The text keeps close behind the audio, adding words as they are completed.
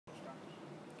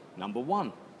Number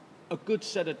 1, a good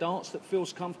set of darts that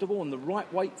feels comfortable and the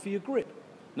right weight for your grip.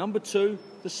 Number 2,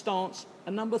 the stance.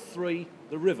 And number 3,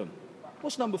 the rhythm.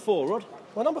 What's number 4, Rod?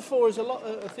 Well, number 4 is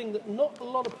a thing that not a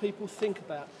lot of people think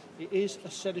about. It is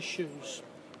a set of shoes.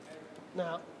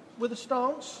 Now, with a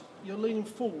stance, you're leaning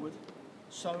forward,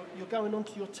 so you're going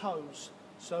onto your toes.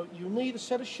 So you need a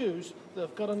set of shoes that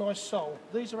have got a nice sole.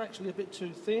 These are actually a bit too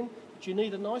thin, but you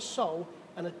need a nice sole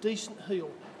and a decent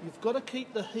heel. You've got to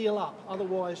keep the heel up,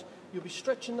 otherwise you'll be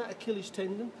stretching that Achilles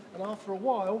tendon, and after a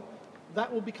while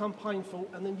that will become painful,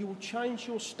 and then you will change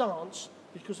your stance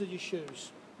because of your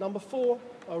shoes. Number 4,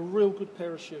 a real good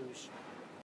pair of shoes.